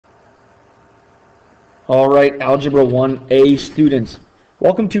All right, Algebra 1A students.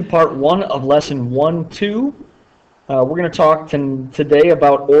 Welcome to part 1 of lesson 1-2. We're going to talk today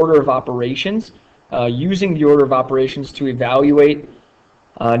about order of operations, using the order of operations to evaluate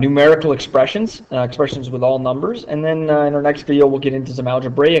numerical expressions, expressions with all numbers, and then in our next video we'll get into some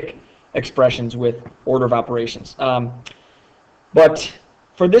algebraic expressions with order of operations. But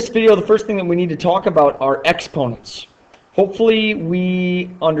for this video, the first thing that we need to talk about are exponents. Hopefully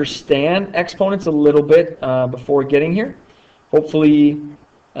we understand exponents a little bit before getting here. Hopefully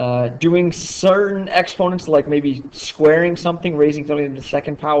doing certain exponents, like maybe squaring something, raising something to the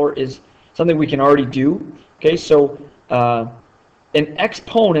second power, is something we can already do. Okay, so an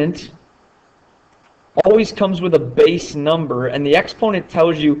exponent always comes with a base number, and the exponent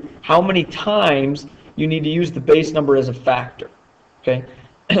tells you how many times you need to use the base number as a factor. Okay,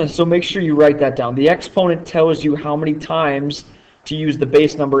 so make sure you write that down. The exponent tells you how many times to use the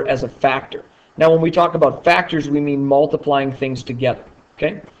base number as a factor. Now, when we talk about factors, we mean multiplying things together.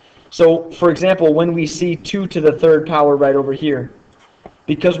 Okay, so for example, when we see 2 to the third power right over here,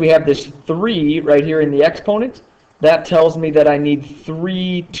 because we have this 3 right here in the exponent, that tells me that I need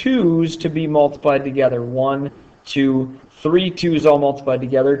 3 2's to be multiplied together. 1, 2, 3 2's all multiplied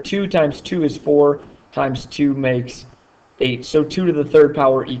together. 2 times 2 is 4, times 2 makes 8. So 2 to the third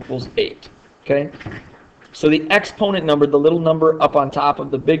power equals 8. Okay? So the exponent number, the little number up on top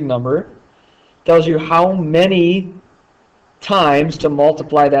of the big number, tells you how many times to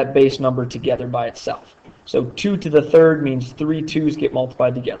multiply that base number together by itself. So 2 to the third means 3 2's get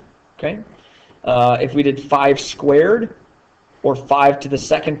multiplied together. Okay? If we did 5 squared, or 5 to the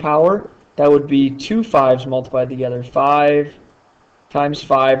second power, that would be 2 5's multiplied together. 5 times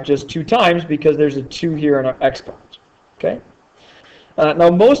 5, just 2 times, because there's a 2 here in our exponent. Okay?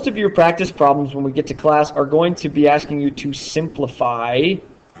 Now, most of your practice problems when we get to class are going to be asking you to simplify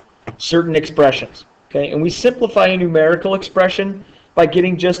certain expressions. Okay? And we simplify a numerical expression by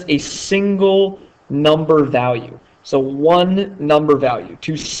getting just a single number value. So one number value.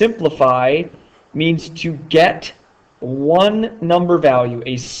 To simplify means to get one number value,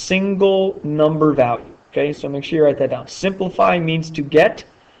 a single number value. Okay? So make sure you write that down. Simplify means to get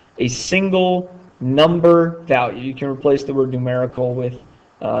a single number value. You can replace the word numerical with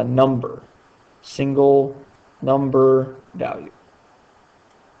number. Single number value.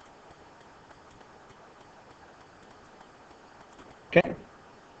 Okay?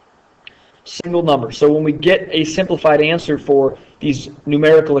 Single number. So when we get a simplified answer for these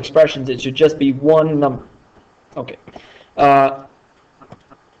numerical expressions, it should just be one number. Okay.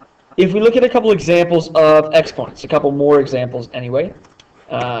 If we look at a couple examples of exponents, a couple more examples anyway,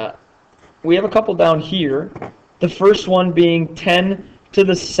 we have a couple down here. The first one being 10 to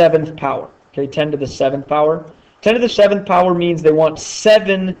the 7th power. Okay, 10 to the 7th power. 10 to the 7th power means they want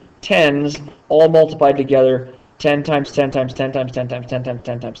 7 10's all multiplied together. 10 times 10 times 10 times 10 times 10 times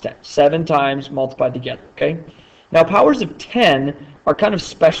 10 times 10. 7 times multiplied together. Okay. Now, powers of 10 are kind of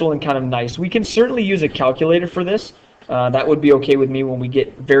special and kind of nice. We can certainly use a calculator for this. That would be okay with me when we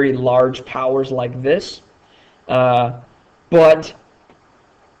get very large powers like this. But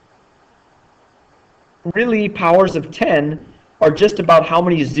really, powers of 10 are just about how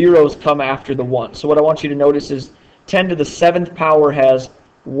many zeros come after the 1. So what I want you to notice is 10 to the 7th power has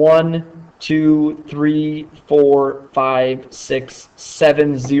 1, 2, 3, 4, 5, 6,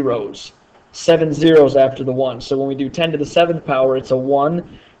 7 zeros. 7 zeros after the 1. So when we do 10 to the 7th power, it's a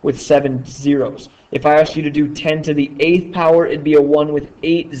 1 with 7 zeros. If I asked you to do 10 to the 8th power, it'd be a 1 with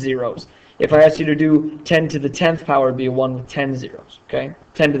 8 zeros. If I asked you to do 10 to the 10th power, it'd be a 1 with 10 zeros. Okay?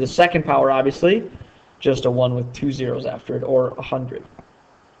 10 to the 2nd power, obviously, just a 1 with 2 zeros after it, or 100.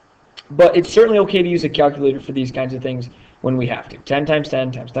 But it's certainly okay to use a calculator for these kinds of things when we have to. 10 times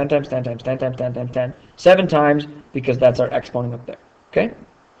 10 times 10 times 10 times 10 times 10 times 10. 7 times, because that's our exponent up there. Okay?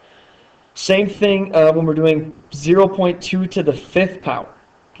 Same thing when we're doing 0.2 to the 5th power.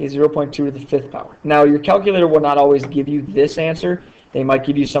 Okay, 0.2 to the 5th power. Now, your calculator will not always give you this answer. They might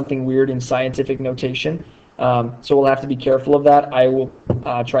give you something weird in scientific notation. So we'll have to be careful of that. I will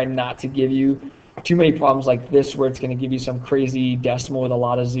try not to give you too many problems like this where it's going to give you some crazy decimal with a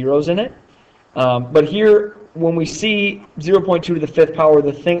lot of zeros in it. But here, when we see 0.2 to the 5th power,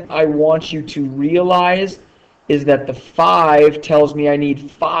 the thing I want you to realize is that the 5 tells me I need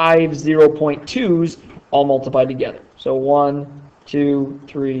 5 0.2's all multiplied together. So 1, 2,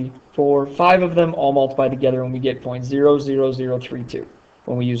 3, 4, 5 of them all multiplied together, and we get 0.00032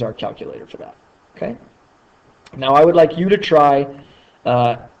 when we use our calculator for that. Okay? Now I would like you to try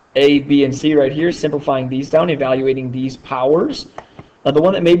A, B, and C right here, simplifying these down, evaluating these powers. The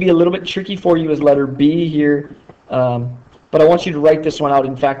one that may be a little bit tricky for you is letter B here, but I want you to write this one out.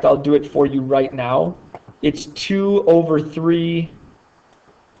 In fact, I'll do it for you right now. it's 2 over 3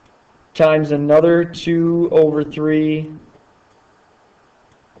 times another 2 over 3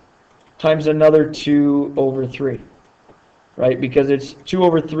 times another 2 over 3, right? Because it's 2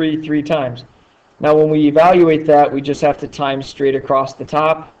 over 3 3 times. Now when we evaluate that, we just have to times straight across the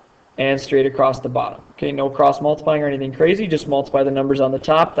top and straight across the bottom. Okay, no cross multiplying or anything crazy, just multiply the numbers on the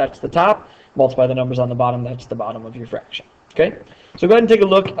top, that's the top, multiply the numbers on the bottom, that's the bottom of your fraction. Okay, so go ahead and take a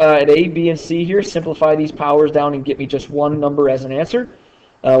look at A, B, and C here, simplify these powers down and get me just one number as an answer.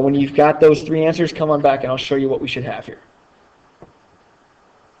 When you've got those three answers, come on back and I'll show you what we should have here.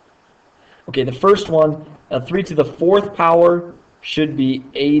 Okay, the first one, 3 to the 4th power should be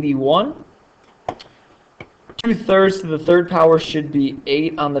 81. 2/3 to the 3rd power should be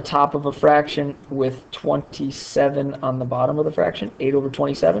 8 on the top of a fraction with 27 on the bottom of the fraction, 8 over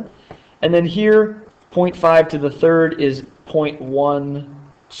 27. And then here, 0.5 to the 3rd is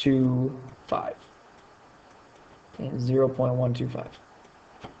 0.125. And 0.125.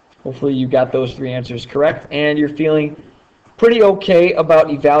 Hopefully you got those three answers correct, and you're feeling pretty okay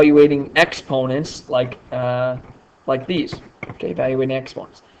about evaluating exponents like these. Okay, evaluating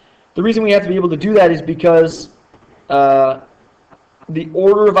exponents. The reason we have to be able to do that is because the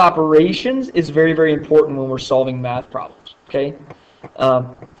order of operations is very, very important when we're solving math problems. Okay,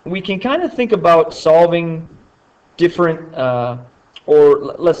 we can kind of think about solving different, or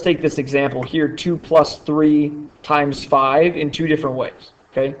let's take this example here, 2 plus 3 times 5 in two different ways.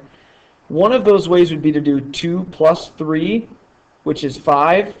 Okay, one of those ways would be to do 2 plus 3, which is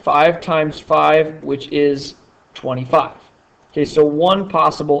 5, 5 times 5, which is 25. Okay, so one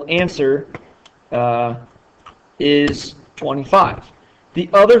possible answer is 25. The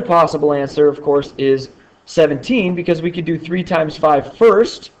other possible answer, of course, is 17, because we could do 3 times 5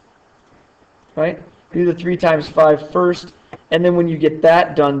 first, right? Do the 3 times 5 first, and then when you get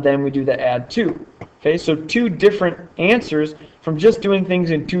that done, then we do the add 2. Okay, so two different answers from just doing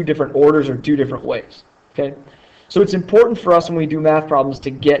things in two different orders or two different ways. Okay, so it's important for us when we do math problems to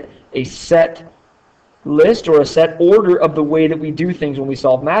get a set list or a set order of the way that we do things when we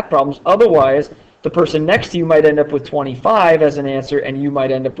solve math problems. Otherwise, the person next to you might end up with 25 as an answer, and you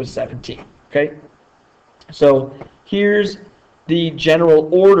might end up with 17. Okay, so here's the general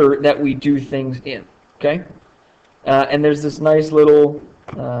order that we do things in. Okay, and there's this nice little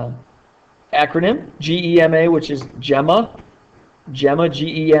acronym, GEMA, which is GEMA,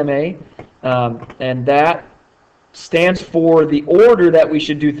 G-E-M-A, and that stands for the order that we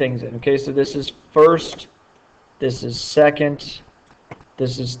should do things in. Okay, so this is first, this is second,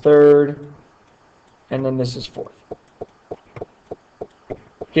 this is third, and then this is fourth.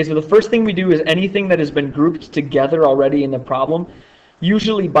 Okay, so the first thing we do is anything that has been grouped together already in the problem,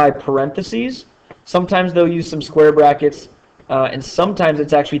 usually by parentheses. Sometimes they'll use some square brackets, and sometimes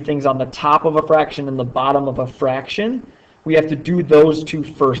it's actually things on the top of a fraction and the bottom of a fraction. We have to do those two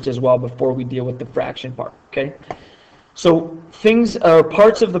first as well before we deal with the fraction part. Okay, so things or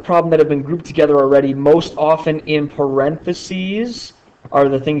parts of the problem that have been grouped together already, most often in parentheses, are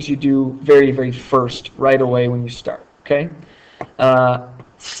the things you do very, very first, right away when you start. Okay.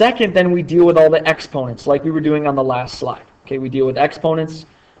 Second, then we deal with all the exponents, like we were doing on the last slide. Okay, we deal with exponents,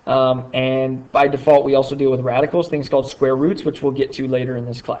 and by default, we also deal with radicals, things called square roots, which we'll get to later in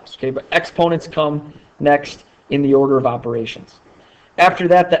this class. Okay, but exponents come next in the order of operations. After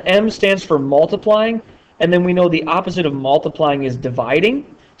that, the M stands for multiplying, and then we know the opposite of multiplying is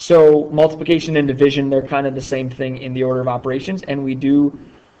dividing. So multiplication and division, they're kind of the same thing in the order of operations, and we do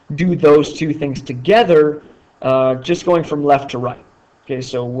those two things together, just going from left to right. Okay,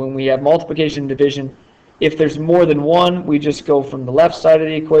 so when we have multiplication and division, if there's more than one, we just go from the left side of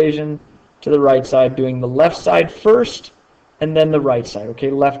the equation to the right side, doing the left side first and then the right side.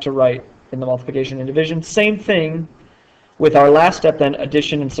 Okay, left to right in the multiplication and division. Same thing with our last step then,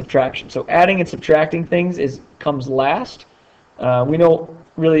 addition and subtraction. So adding and subtracting things comes last. We know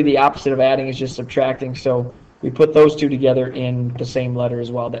really the opposite of adding is just subtracting, so we put those two together in the same letter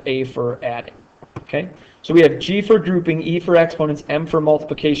as well, the A for adding. Okay, so we have G for grouping, E for exponents, M for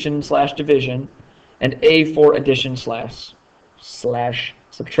multiplication / division, and A for addition /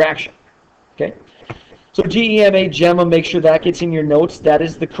 subtraction. Okay, so GEMA, GEMA, make sure that gets in your notes. That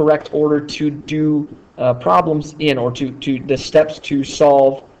is the correct order to do problems in, or to the steps to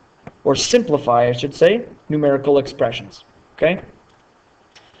solve or simplify, I should say, numerical expressions. Okay,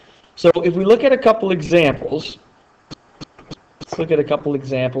 so if we look at a couple examples, let's look at a couple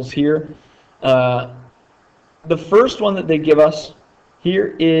examples here. The first one that they give us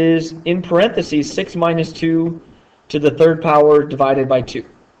here is in parentheses 6 minus 2 to the 3rd power divided by 2.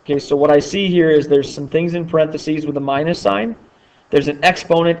 Okay, so what I see here is there's some things in parentheses with a minus sign, there's an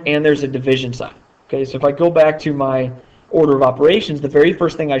exponent, and there's a division sign. Okay, so if I go back to my order of operations, the very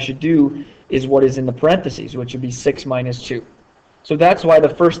first thing I should do is what is in the parentheses, which would be 6 minus 2. So that's why the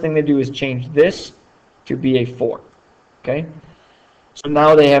first thing they do is change this to be a 4. Okay, so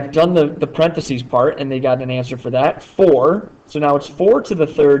now they have done the parentheses part, and they got an answer for that, 4. So now it's 4 to the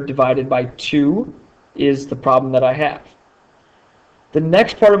third divided by 2 is the problem that I have. The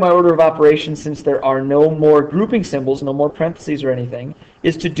next part of my order of operations, since there are no more grouping symbols, no more parentheses or anything,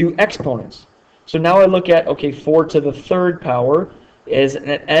 is to do exponents. So now I look at, okay, 4 to the third power is an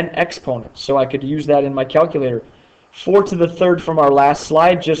exponent. So I could use that in my calculator. 4 to the third from our last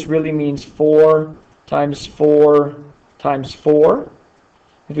slide just really means 4 times 4 times 4.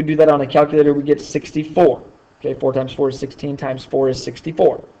 If we do that on a calculator, we get 64. Okay, 4 times 4 is 16, times 4 is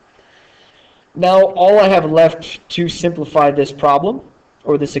 64. Now, all I have left to simplify this problem,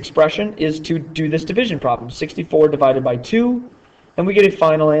 or this expression, is to do this division problem. 64 divided by 2, and we get a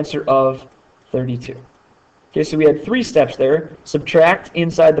final answer of 32. Okay, so we had 3 steps there. Subtract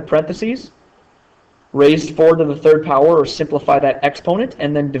inside the parentheses, raise 4 to the third power, or simplify that exponent,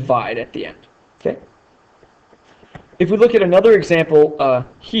 and then divide at the end. Okay. If we look at another example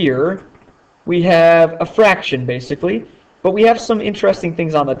here, we have a fraction, basically. But we have some interesting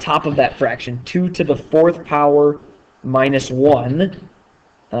things on the top of that fraction. 2 to the fourth power minus 1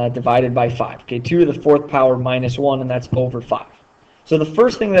 divided by 5. Okay, 2 to the fourth power minus 1, and that's over 5. So the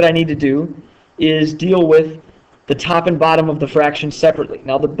first thing that I need to do is deal with the top and bottom of the fraction separately.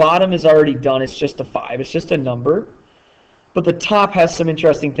 Now the bottom is already done. It's just a 5. It's just a number. But the top has some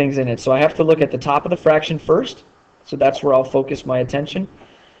interesting things in it. So I have to look at the top of the fraction first. So that's where I'll focus my attention.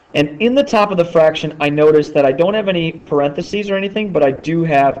 And in the top of the fraction, I notice that I don't have any parentheses or anything, but I do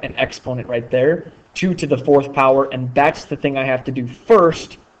have an exponent right there, 2 to the fourth power, and that's the thing I have to do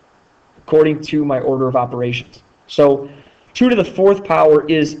first according to my order of operations. So 2 to the fourth power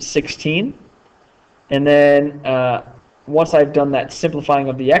is 16, and then once I've done that simplifying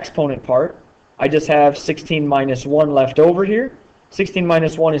of the exponent part, I just have 16 minus 1 left over here. 16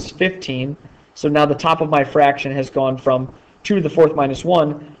 minus 1 is 15, so now the top of my fraction has gone from 2 to the fourth minus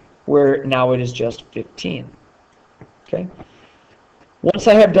 1, where now it is just 15. Okay. Once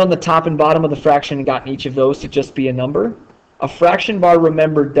I have done the top and bottom of the fraction and gotten each of those to just be a number, a fraction bar,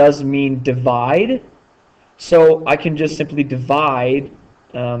 remember, does mean divide. So I can just simply divide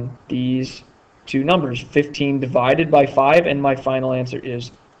these two numbers, 15 divided by 5, and my final answer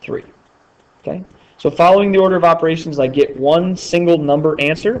is 3. Okay. So following the order of operations, I get one single number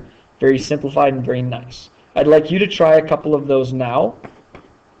answer, very simplified and very nice. I'd like you to try a couple of those now.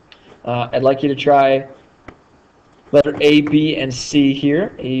 I'd like you to try letter A, B, and C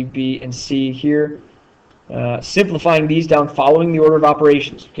here. A, B, and C here. Simplifying these down following the order of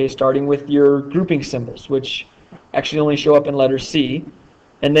operations. Okay, starting with your grouping symbols, which actually only show up in letter C,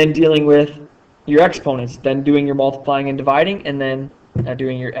 and then dealing with your exponents, then doing your multiplying and dividing, and then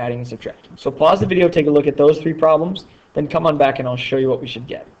doing your adding and subtracting. So pause the video, take a look at those 3 problems, then come on back and I'll show you what we should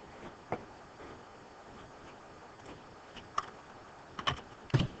get.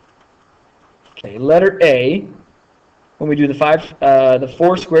 Okay, letter A, when we do the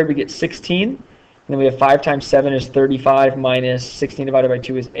 4 squared, we get 16. And then we have 5 times 7 is 35 minus 16 divided by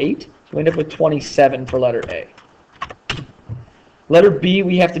 2 is 8. So we end up with 27 for letter A. Letter B,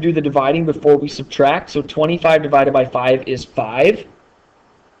 we have to do the dividing before we subtract. So 25 divided by 5 is 5.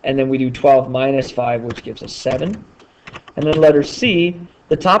 And then we do 12 minus 5, which gives us 7. And then letter C,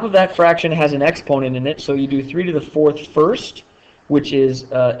 the top of that fraction has an exponent in it. So you do 3 to the fourth first, which is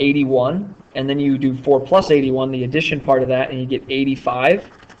 81. And then you do 4 plus 81, the addition part of that, and you get 85.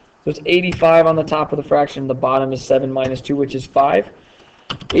 So it's 85 on the top of the fraction. The bottom is 7 minus 2, which is 5.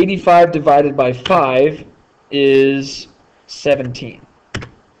 85 divided by 5 is 17.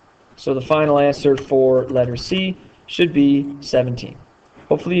 So the final answer for letter C should be 17.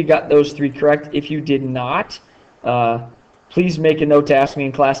 Hopefully you got those 3 correct. If you did not, please make a note to ask me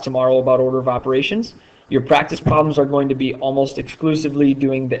in class tomorrow about order of operations. Your practice problems are going to be almost exclusively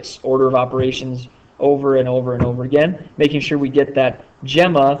doing this, order of operations over and over and over again, making sure we get that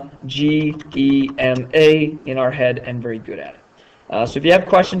GEMA, G-E-M-A, in our head and very good at it. So if you have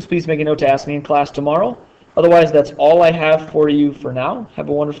questions, please make a note to ask me in class tomorrow. Otherwise, that's all I have for you for now. Have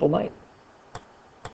a wonderful night.